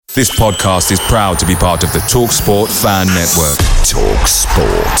This podcast is proud to be part of the TalkSport Fan Network.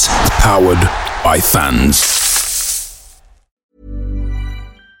 TalkSport. Powered by fans.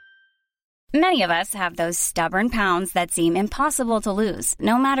 Many of us have those stubborn pounds that seem impossible to lose,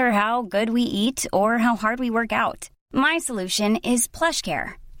 no matter how good we eat or how hard we work out. My solution is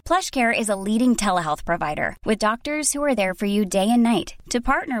PlushCare. PlushCare is a leading telehealth provider with doctors who are there for you day and night to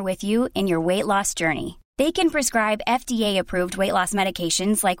partner with you in your weight loss journey. They can prescribe FDA-approved weight loss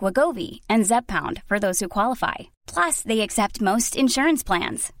medications like Wegovy and Zepbound for those who qualify. Plus, they accept most insurance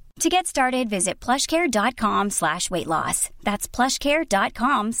plans. To get started, visit plushcare.com/weight loss. That's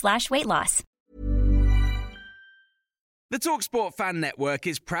plushcare.com/weight loss. The TalkSport Fan Network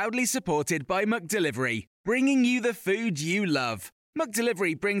is proudly supported by McDelivery, bringing you the food you love.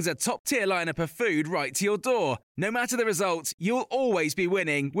 McDelivery brings a top-tier lineup of food right to your door. No matter the result, you'll always be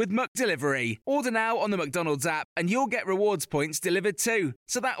winning with McDelivery. Order now on the McDonald's app and you'll get rewards points delivered too.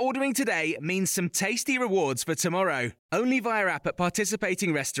 So that ordering today means some tasty rewards for tomorrow. Only via app at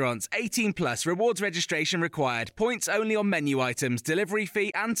participating restaurants. 18 plus. Rewards registration required. Points only on menu items. Delivery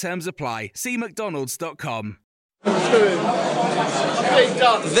fee and terms apply. See mcdonalds.com.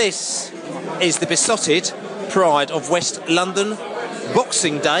 This is the besotted pride of West London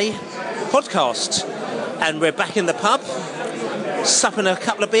Boxing Day podcast, and we're back in the pub supping a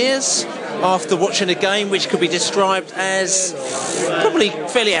couple of beers after watching a game which could be described as probably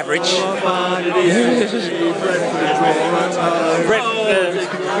fairly average.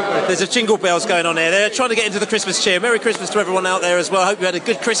 There's a jingle bells going on there. They're trying to get into the Christmas cheer. Merry Christmas to everyone out there as well. I hope you had a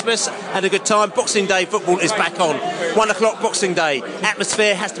good Christmas and a good time. Boxing Day football is back on. 1 o'clock Boxing Day.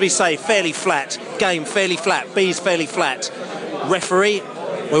 Atmosphere has to be safe. Fairly flat. Game fairly flat. Bees fairly flat. Referee,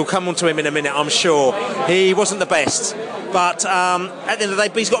 we'll come on to him in a minute, I'm sure. He wasn't the best. But at the end of the day,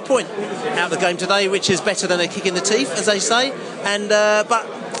 Bees got a point out of the game today, which is better than a kick in the teeth, as they say. And but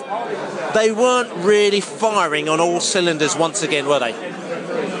they weren't really firing on all cylinders once again, were they?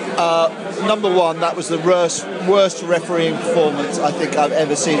 Number one, that was the worst refereeing performance I think I've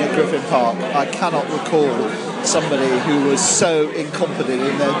ever seen at Griffin Park. I cannot recall somebody who was so incompetent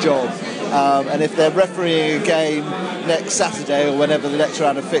in their job. And if they're refereeing a game next Saturday or whenever the next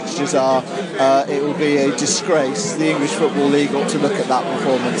round of fixtures are, it will be a disgrace. The English Football League ought to look at that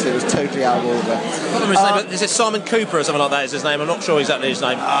performance. It was totally out of order. Is it Simon Cooper or something like that is his name? I'm not sure exactly his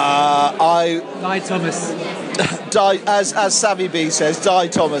name. Di Thomas. As Savvy B says, Di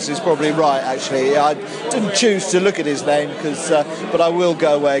Thomas is probably right, actually. I didn't choose to look at his name, but I will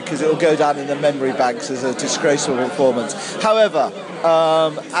go away because it will go down in the memory banks as a disgraceful performance. However,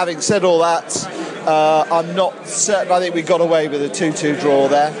 having said all that, I'm not certain. I think we got away with a 2-2 draw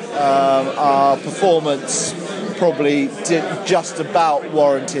there. Our performance probably just about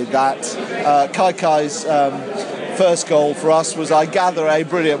warranted that. Kaikai's first goal for us was, I gather, a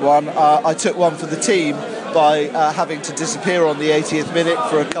brilliant one. I took one for the team by having to disappear on the 80th minute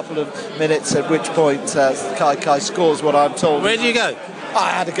for a couple of minutes, at which point Kai scores what I'm told. Where do you go? I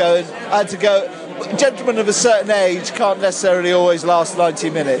had to go. Gentlemen of a certain age can't necessarily always last 90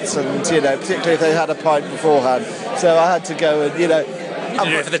 minutes, and particularly if they had a pint beforehand. So I had to go and You did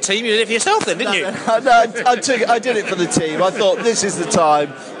it for the team, you did it for yourself then, didn't you? No, I did it for the team. I thought this is the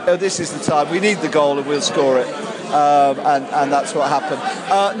time. We need the goal and we'll score it. And that's what happened.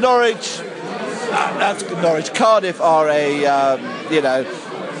 Norwich. Cardiff are a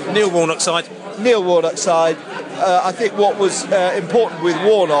Neil Warnock side. I think what was important with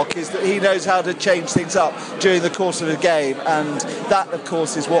Warnock is that he knows how to change things up during the course of a game, and that, of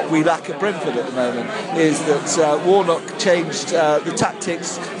course, is what we lack at Brentford at the moment, is that Warnock changed the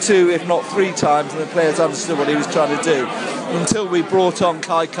tactics 2, if not 3 times, and the players understood what he was trying to do. Until we brought on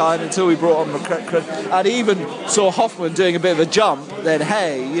Kai and until we brought on McCracken, and even saw Hoffman doing a bit of a jump, then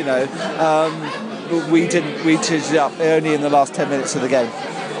we changed it up only in the last 10 minutes of the game.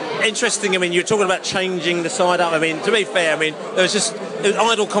 Interesting. I mean, you're talking about changing the side up. I mean, to be fair, there was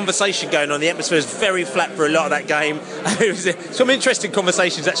idle conversation going on. The atmosphere was very flat for a lot of that game. It was some interesting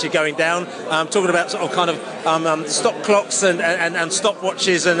conversations actually going down. Talking about sort of kind of stop clocks and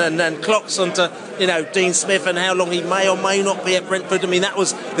stopwatches and clocks onto Dean Smith and how long he may or may not be at Brentford. I mean, that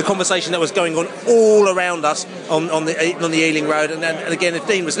was the conversation that was going on all around us on the Ealing Road. And again, if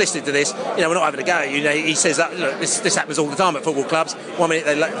Dean was listening to this, we're not having a go at you. He says that this happens all the time at football clubs. 1 minute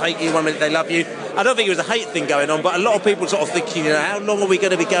they hate you, 1 minute they love you. I don't think it was a hate thing going on, but a lot of people sort of thinking, how long are we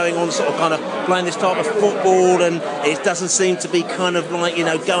going to be going on sort of kind of playing this type of football, and it doesn't seem to be kind of like,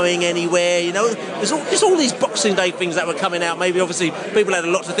 going anywhere. There's all these Boxing Day things that were coming out. Maybe obviously people had a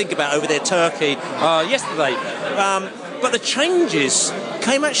lot to think about over their turkey yesterday. But the changes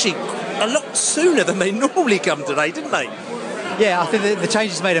came actually a lot sooner than they normally come today, didn't they? I think the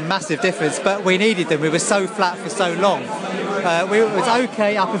changes made a massive difference, but we needed them. We were so flat for so long. It was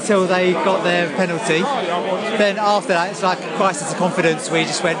okay up until they got their penalty. Then after that, it's like a crisis of confidence. We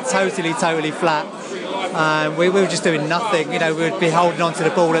just went totally flat. We were just doing nothing. We would be holding on to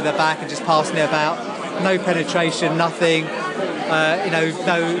the ball at the back and just passing it about. No penetration, nothing.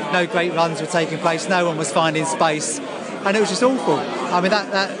 No great runs were taking place. No one was finding space, and it was just awful. I mean,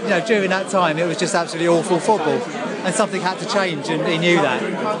 that during that time, it was just absolutely awful football. And something had to change, and he knew that,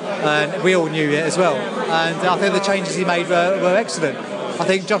 and we all knew it as well. And I think the changes he made were excellent. I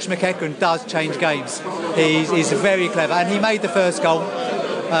think Josh McEachran does change games. He's very clever, and he made the first goal.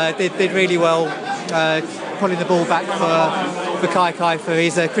 Did really well, pulling the ball back for Kai for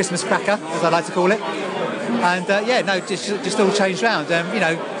his Christmas cracker, as I like to call it. And just all changed round.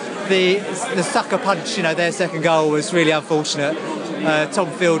 The sucker punch, their second goal was really unfortunate. Tom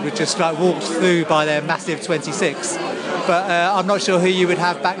Field was just walked through by their massive 26, but I'm not sure who you would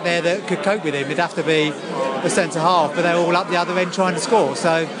have back there that could cope with him. It'd have to be the centre half, but they're all up the other end trying to score.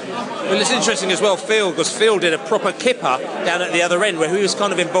 So. Well, it's interesting as well, Field, because Field did a proper kipper down at the other end where he was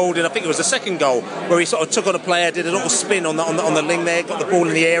kind of involved in, I think it was the second goal, where he sort of took on a player, did a little spin on the ling there, got the ball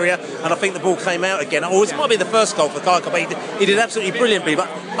in the area, and I think the ball came out again. Or it might be the first goal for Kai, but he did absolutely brilliantly. But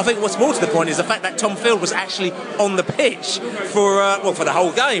I think what's more to the point is the fact that Tom Field was actually on the pitch for the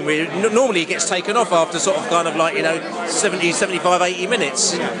whole game. Normally he gets taken off after sort of 70, 75, 80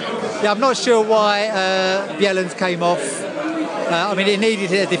 minutes. Yeah, I'm not sure why Bjelland came off. It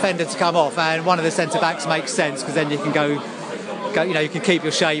needed a defender to come off, and one of the centre backs makes sense because then you can go. You can keep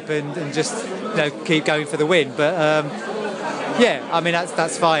your shape and just keep going for the win. But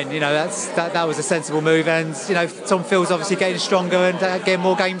that's fine. That was a sensible move, and Tom Field's obviously getting stronger and getting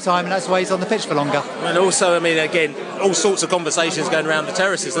more game time, and that's why he's on the pitch for longer. And also, again, all sorts of conversations going around the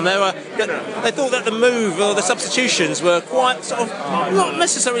terraces, and they thought that the move or the substitutions were quite sort of not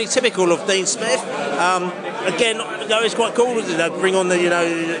necessarily typical of Dean Smith. Again, it's quite cool. Bring on there's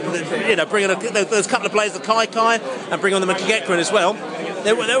a couple of players, the Kai, and bring on the McEachran as well.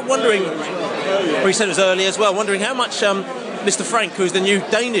 They were wondering. Well, he said it was early as well. Wondering how much Mr. Frank, who's the new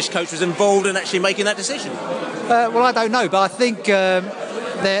Danish coach, was involved in actually making that decision. Well, I don't know, but I think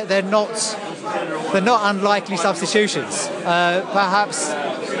they're not unlikely substitutions. Perhaps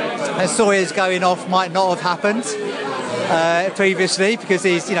Sawyer's going off might not have happened previously because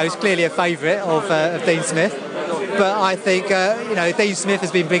he's clearly a favourite of Dean Smith. But I think Dean Smith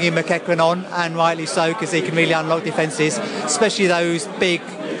has been bringing McEachran on, and rightly so, because he can really unlock defences, especially those big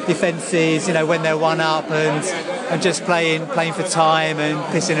defences. When they're one up and just playing for time and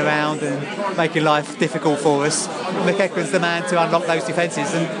pissing around and making life difficult for us. McEachran's the man to unlock those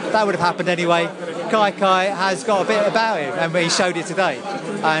defences, and that would have happened anyway. Kai has got a bit about him, and he showed it today.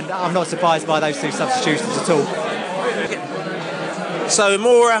 And I'm not surprised by those two substitutions at all. So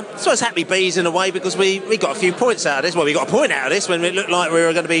more, I suppose, happy bees in a way, because we got a few points out of this. Well, we got a point out of this when it looked like we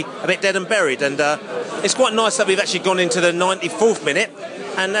were going to be a bit dead and buried. And it's quite nice that we've actually gone into the 94th minute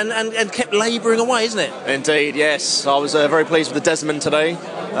and kept labouring away, isn't it? Indeed, yes. I was very pleased with the Desmond today.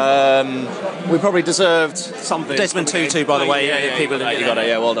 We probably deserved something. Desmond Tutu, by the way. Yeah, people didn't you got it.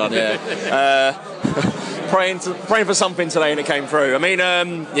 Yeah, well done. Yeah. Praying for something today, and it came through.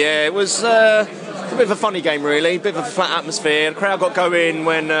 It was a bit of a funny game, really. A bit of a flat atmosphere. The crowd got going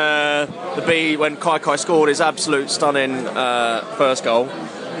when when Kai scored his absolute stunning first goal.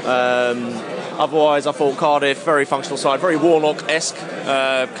 Otherwise, I thought Cardiff, very functional side, very Warnock-esque,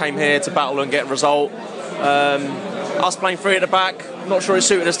 came here to battle and get a result. Us playing three at the back, not sure it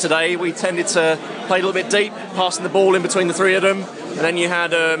suited us today. We tended to play a little bit deep, passing the ball in between the three of them, and then you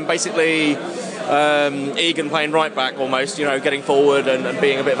had basically Egan playing right back almost, getting forward and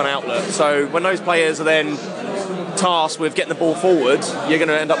being a bit of an outlet. So when those players are then tasked with getting the ball forward, you're going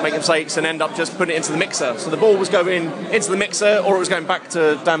to end up making mistakes and end up just putting it into the mixer. So the ball was going into the mixer, or it was going back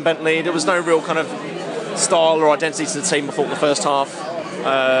to Dan Bentley. There was no real kind of style or identity to the team, I thought, in the first half.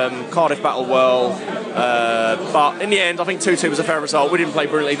 Cardiff battled well, but in the end I think 2-2 was a fair result. We didn't play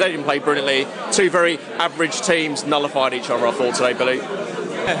brilliantly, they didn't play brilliantly. Two very average teams nullified each other, I thought, today, Billy.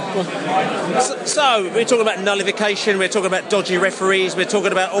 So we're talking about nullification, we're talking about dodgy referees, we're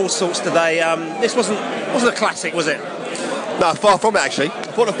talking about all sorts today. This wasn't a classic, was it? No, far from it, actually.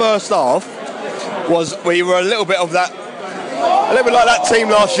 I thought the first half was, we were a little bit like that team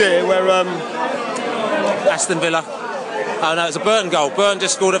last year where Aston Villa. Oh no, it's a Burton goal. Burton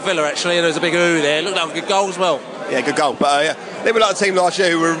just scored at Villa, actually, and there was a big ooh there. It looked like a good goal as well. Yeah, good goal. But they were like the team last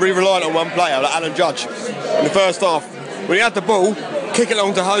year who were really reliant on one player, like Alan Judge. In the first half, when he had the ball, kick it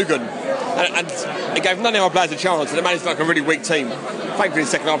along to Hogan, and it gave none of our players a chance, and it managed like a really weak team. Thankfully, the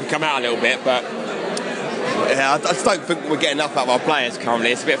second half had come out a little bit, but Yeah, I just don't think we're getting enough out of our players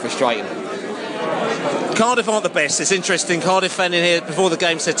currently. It's a bit frustrating. Cardiff aren't the best. It's interesting. Cardiff fan in here before the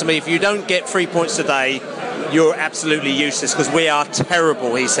game said to me, if you don't get 3 points today, you're absolutely useless because we are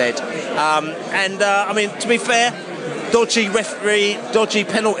terrible, he said. I mean, to be fair, dodgy referee, dodgy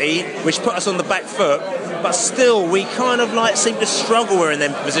penalty, which put us on the back foot, but still, we kind of like seemed to struggle in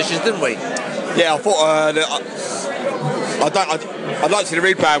them positions, didn't we? Yeah, I thought I'd like to see the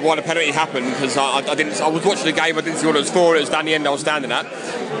replay of why the penalty happened, because I was watching the game, I didn't see what it was for. It was down the end I was standing at,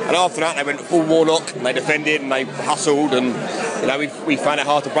 and after that they went full Warnock and they defended and they hustled, and we found it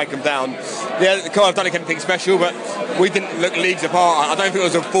hard to break them down. Yeah, Cardiff done anything special, but we didn't look leagues apart. I don't think it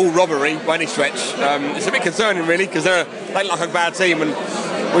was a full robbery by any stretch. It's a bit concerning really, because they look like a bad team and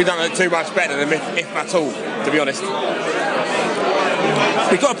we don't look too much better than them, if at all, to be honest.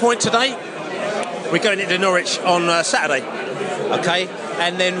 We got a point today. We're going into Norwich on Saturday, okay?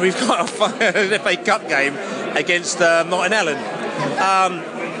 And then we've got an FA Cup game against Martin Allen.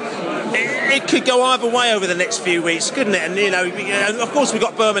 It could go either way over the next few weeks, couldn't it? And of course we've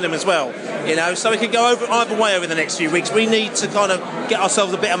got Birmingham as well, so it could go either way over the next few weeks. We need to kind of get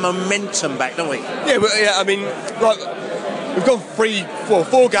ourselves a bit of momentum back, don't we? Yeah, I mean, like, we've got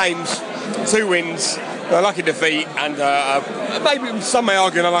 4 games, 2 wins, a lucky defeat, and maybe some may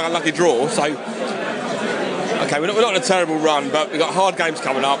argue a lucky draw. So, okay, we're not in a terrible run, but we've got hard games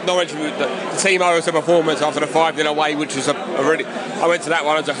coming up. Norwich, the team owe us a performance after the 5-0 away, which was a really. I went to that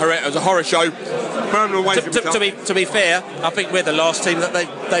one. It was a horror show. To be fair, I think we're the last team that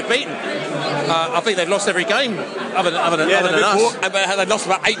they've beaten. I think they've lost every game other than us. And they lost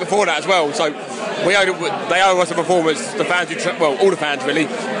about 8 before that as well. So they owe us a performance. The fans, all the fans really.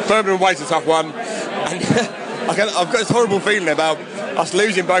 Birmingham away's a tough one, and I've got this horrible feeling about us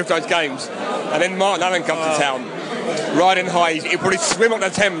losing both those games, and then Martin Allen comes to town, riding high. He'll probably swim up the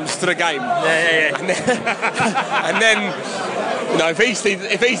Thames to the game. Yeah. And then, if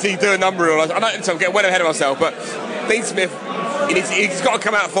he's do a number on us, I don't get well ahead of myself, but Dean Smith, he's got to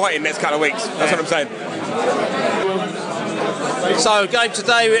come out fighting next couple of weeks. That's what I'm saying. So game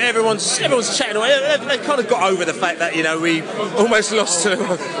today, everyone's chatting away. They kind of got over the fact that we almost lost to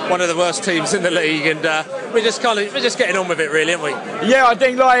one of the worst teams in the league, and we're just getting on with it, really, aren't we? Yeah, I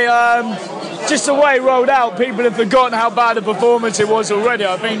think just the way it rolled out, people have forgotten how bad a performance it was already.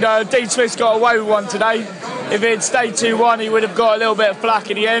 I think Dean Smith's got away with one today. If it had stayed 2-1, he would have got a little bit of flack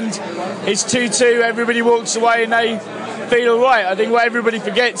at the end. It's 2-2, everybody walks away and they feel all right. I think what everybody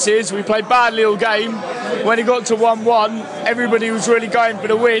forgets is we played badly all game. When it got to 1-1, everybody was really going for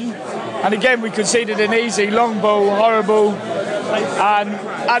the win. And again, we conceded an easy long ball, horrible. And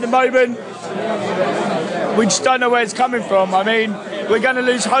at the moment, we just don't know where it's coming from. I mean, we're going to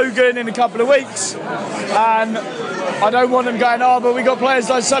lose Hogan in a couple of weeks. And I don't want them going, but we got players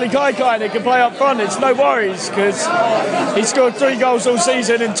like Sully Kaikai that can play up front. It's no worries, because he scored 3 goals all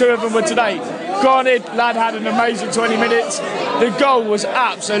season and 2 of them were today. Granted, lad had an amazing 20 minutes. The goal was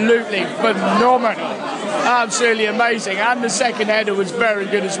absolutely phenomenal. Absolutely amazing. And the second header was very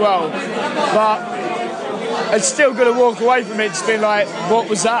good as well. But it's still going to walk away from it just being like, what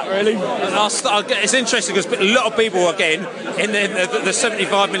was that, really? It's interesting because a lot of people, again, in the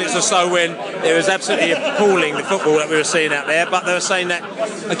 75 minutes or so when it was absolutely appalling, the football that we were seeing out there, but they were saying that,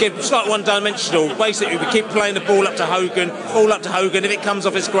 again, it's like one-dimensional. Basically, we keep playing the ball up to Hogan. If it comes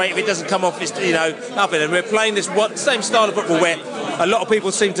off, it's great. If it doesn't come off, it's nothing. And we're playing this same style of football where a lot of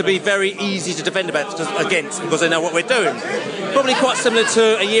people seem to be very easy to defend against because they know what we're doing. Probably quite similar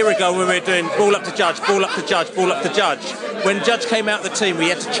to a year ago when we were doing ball up to Judge, ball up to Judge, ball up to Judge. When Judge came out of the team, we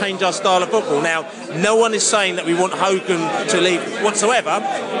had to change our style of football. Now, no one is saying that we want Hogan to leave whatsoever,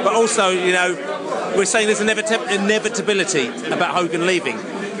 but also, we're saying there's an inevitability about Hogan leaving.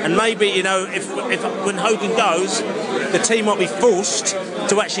 And maybe, if when Hogan goes, the team might be forced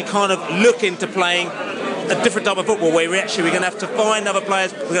to actually kind of look into playing a different type of football where we're going to have to find other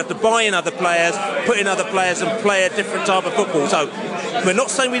players, we're going to have to buy in other players, put in other players and play a different type of football. So we're not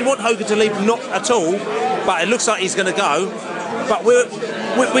saying we want Hogan to leave, not at all, but it looks like he's going to go. But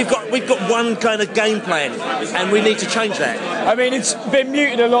we've got one kind of game plan and we need to change that. I mean, it's been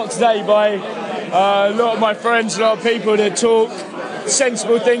muted a lot today by a lot of my friends, a lot of people that talk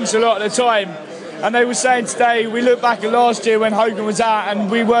sensible things a lot of the time. And they were saying today, we look back at last year when Hogan was out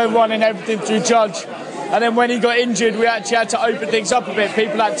and we were running everything through Judge. And then when he got injured, we actually had to open things up a bit.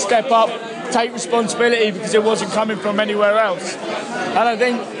 People had to step up, take responsibility because it wasn't coming from anywhere else. And I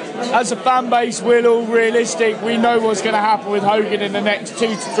think as a fan base, we're all realistic. We know what's going to happen with Hogan in the next 2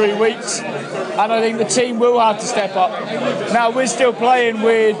 to 3 weeks. And I think the team will have to step up. Now, we're still playing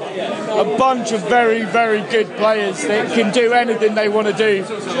with a bunch of very, very good players that can do anything they want to do.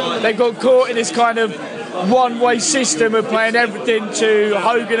 They got caught in this kind of one-way system of playing everything to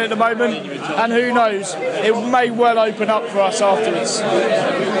Hogan at the moment, and who knows, it may well open up for us afterwards.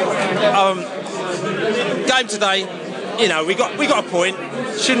 Game today, we got a point.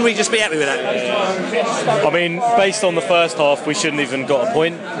 Shouldn't we just be happy with that? I mean, based on the first half, we shouldn't even got a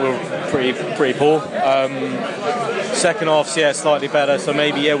point. We're pretty poor. Second half's slightly better, so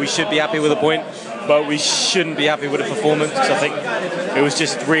maybe we should be happy with a point, but we shouldn't be happy with the performance, because I think it was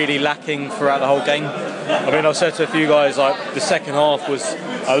just really lacking throughout the whole game. I mean, I've said to a few guys, like, the second half was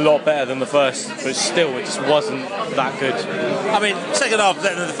a lot better than the first, but still it just wasn't that good. I mean, second half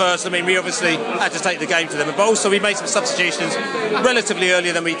better than the first. I mean, we obviously had to take the game to them, but also we made some substitutions relatively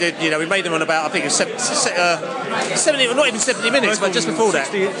earlier than we did. We made them on about, I think it was 70, not even 70 minutes, but just before that,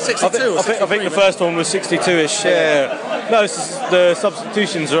 62. I think the first one was 62-ish. No, the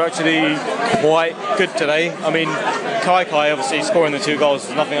substitutions are actually quite good today. I mean, Kai obviously scoring the 2 goals.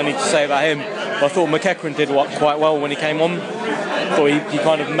 There's nothing I need to say about him. But I thought McEachran did quite well when he came on. I thought he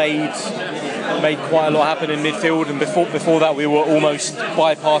kind of made quite a lot happen in midfield, and before that we were almost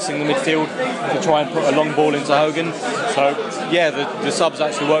bypassing the midfield to try and put a long ball into Hogan. So the subs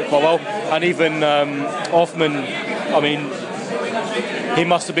actually worked quite well, and even Hoffman, I mean, he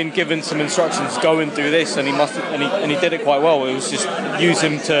must have been given some instructions to go and do this, and he did it quite well. It was just use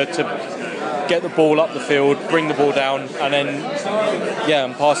him to get the ball up the field, bring the ball down, and then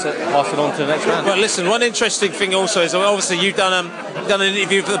and pass it on to the next man. Well, listen, one interesting thing also is obviously you've done an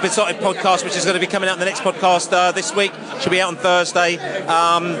interview for the Besotted podcast, which is going to be coming out in the next podcast this week. Should be out on Thursday.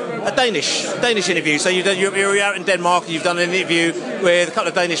 A Danish interview. So you're out in Denmark, and you've done an interview with a couple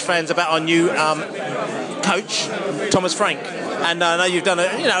of Danish fans about our new coach, Thomas Frank. And I know you've done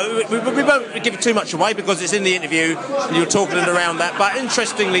we won't give too much away because it's in the interview and you're talking around that. But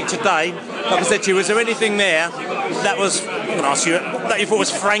interestingly today, like I said to you, was there anything there that was, I'm going to ask you, that you thought was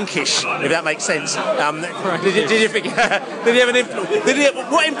Frankish, if that makes sense? Did you think, did he have an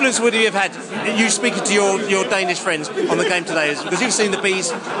influence? What influence would he have had, you speaking to your Danish friends on the game today? Because you've seen the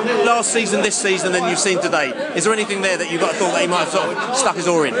Bees last season, this season, and you've seen today. Is there anything there that you thought that he might have sort of stuck his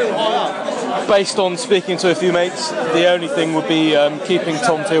oar in? Based on speaking to a few mates, the only thing would be keeping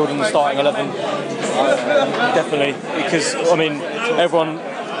Tom Field in the starting 11. Definitely, because I mean, everyone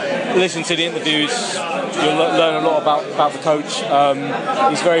listen to the interviews, you'll learn a lot about the coach.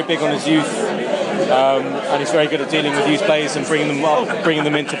 He's very big on his youth, and he's very good at dealing with youth players and bringing them up, bringing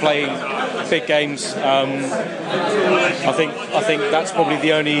them into playing big games. I think that's probably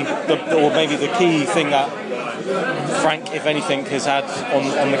the only, or maybe the key thing that Frank, if anything, has had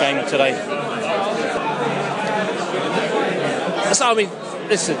on the game today. So I mean,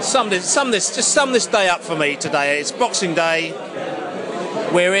 listen, sum this day up for me today. It's Boxing Day.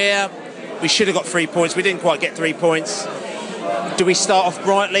 We're here. We should have got 3 points. We didn't quite get 3 points. Do we start off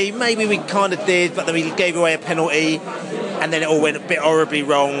brightly? Maybe we kind of did, but then we gave away a penalty, and then it all went a bit horribly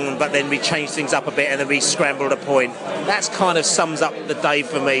wrong, but then we changed things up a bit, and then we scrambled a point. That's kind of sums up the day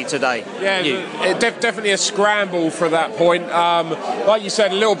for me today. Yeah, definitely a scramble for that point. Like you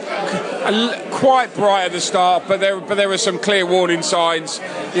said, quite bright at the start, but there were some clear warning signs.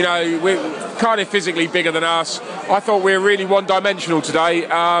 Cardiff physically bigger than us. I thought we were really one-dimensional today.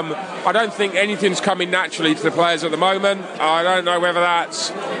 I don't think anything's coming naturally to the players at the moment. I don't know whether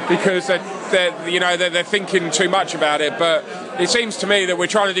that's because they're thinking too much about it, but it seems to me that we're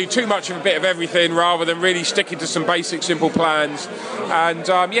trying to do too much of a bit of everything rather than really sticking to some basic, simple plans. And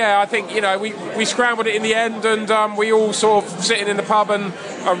I think we scrambled it in the end, and we all sort of sitting in the pub and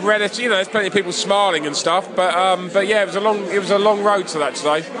read it. There's plenty of people smiling and stuff, but it was a long road to that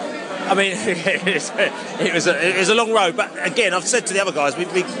today. I mean, it was a long road, but again, I've said to the other guys, we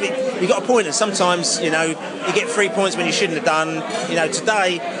got a point, and sometimes you get 3 points when you shouldn't have done.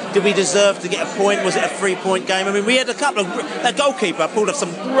 Today, did we deserve to get a point? Was it a 3-point game? I mean, we had a couple of that goalkeeper pulled off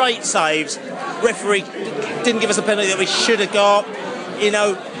some great saves. Referee didn't give us a penalty that we should have got.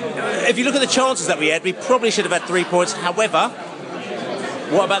 If you look at the chances that we had, we probably should have had 3 points. However,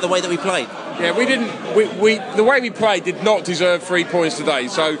 what about the way that we played? Yeah, we didn't. The way we played did not deserve 3 points today.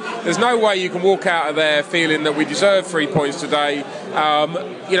 So there's no way you can walk out of there feeling that we deserve 3 points today.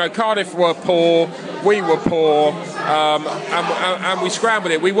 Cardiff were poor, we were poor, and we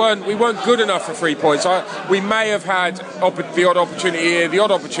scrambled it. We weren't good enough for 3 points. We may have had the odd opportunity here, the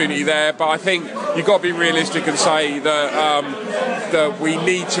odd opportunity there, but I think you've got to be realistic and say that we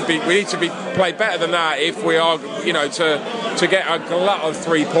need to be played better than that if we are to get a glut of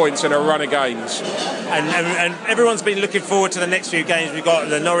 3 points in a run of games. And everyone's been looking forward to the next few games. We've got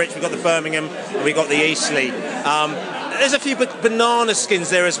the Norwich, we've got the Birmingham, and we've got the Eastleigh. There's a few banana skins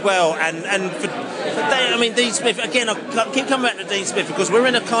there as well, and for Dean Smith, again, I keep coming back to Dean Smith because we're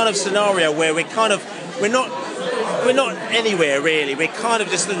in a kind of scenario where we're kind of we're not anywhere really. We're kind of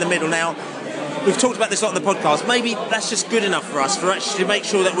just in the middle now. We've talked about this a lot on the podcast. Maybe that's just good enough for us for actually to make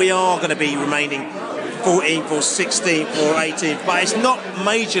sure that we are going to be remaining 14th or 16th or 18th, but it's not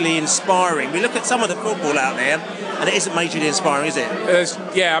majorly inspiring. We look at some of the football out there, and it isn't majorly inspiring, is it?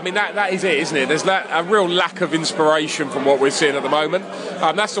 That is it, isn't it? There's a real lack of inspiration from what we're seeing at the moment.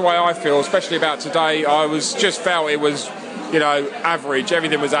 That's the way I feel, especially about today. Just felt it was, average.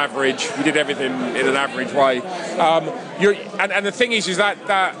 Everything was average. We did everything in an average way. And the thing is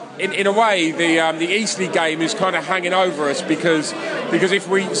that in a way the Eastleigh game is kind of hanging over us because if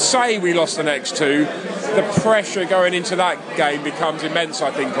we say we lost the next two, the pressure going into that game becomes immense,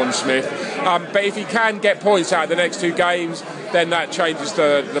 I think, on Smith. But if he can get points out of the next two games, then that changes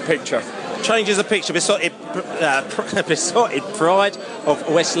the picture. Changes the picture. Besotted Pride of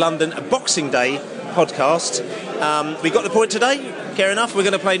West London, a Boxing Day podcast. We got the point today. Fair enough. We're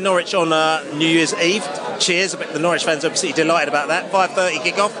going to play Norwich on New Year's Eve. Cheers. The Norwich fans are absolutely delighted about that. 5:30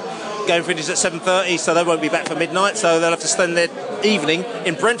 kick-off. Game finishes at 7:30, so they won't be back for midnight. So they'll have to spend their evening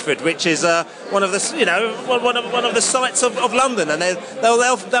in Brentford, which is one of the sights of London, and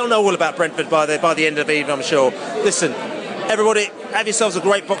they'll know all about Brentford by the end of the evening, I'm sure. Listen, everybody, have yourselves a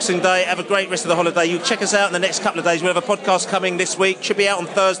great Boxing Day. Have a great rest of the holiday. You check us out in the next couple of days. We'll have a podcast coming this week. Should be out on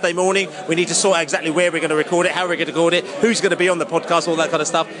Thursday morning. We need to sort out exactly where we're going to record it, how we're going to record it, who's going to be on the podcast, all that kind of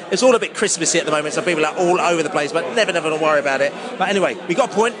stuff. It's all a bit Christmassy at the moment, so people are all over the place, but never don't worry about it. But anyway, we got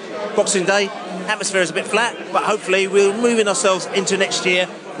a point. Boxing Day, atmosphere is a bit flat, but hopefully we're moving ourselves into next year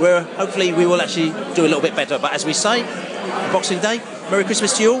where hopefully we will actually do a little bit better. But as we say, Boxing Day, Merry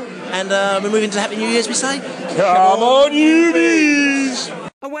Christmas to you all, and we're moving to Happy New Year, as we say. Come on, Unis!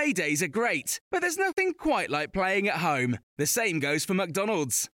 Away days are great, but there's nothing quite like playing at home. The same goes for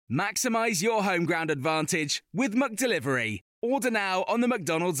McDonald's. Maximise your home ground advantage with McDelivery. Order now on the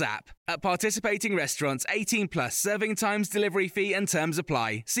McDonald's app. At participating restaurants, 18 plus, serving times, delivery fee and terms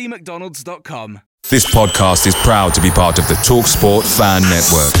apply. See mcdonalds.com. This podcast is proud to be part of the TalkSport Fan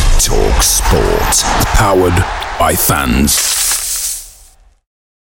Network. TalkSport. Powered by fans.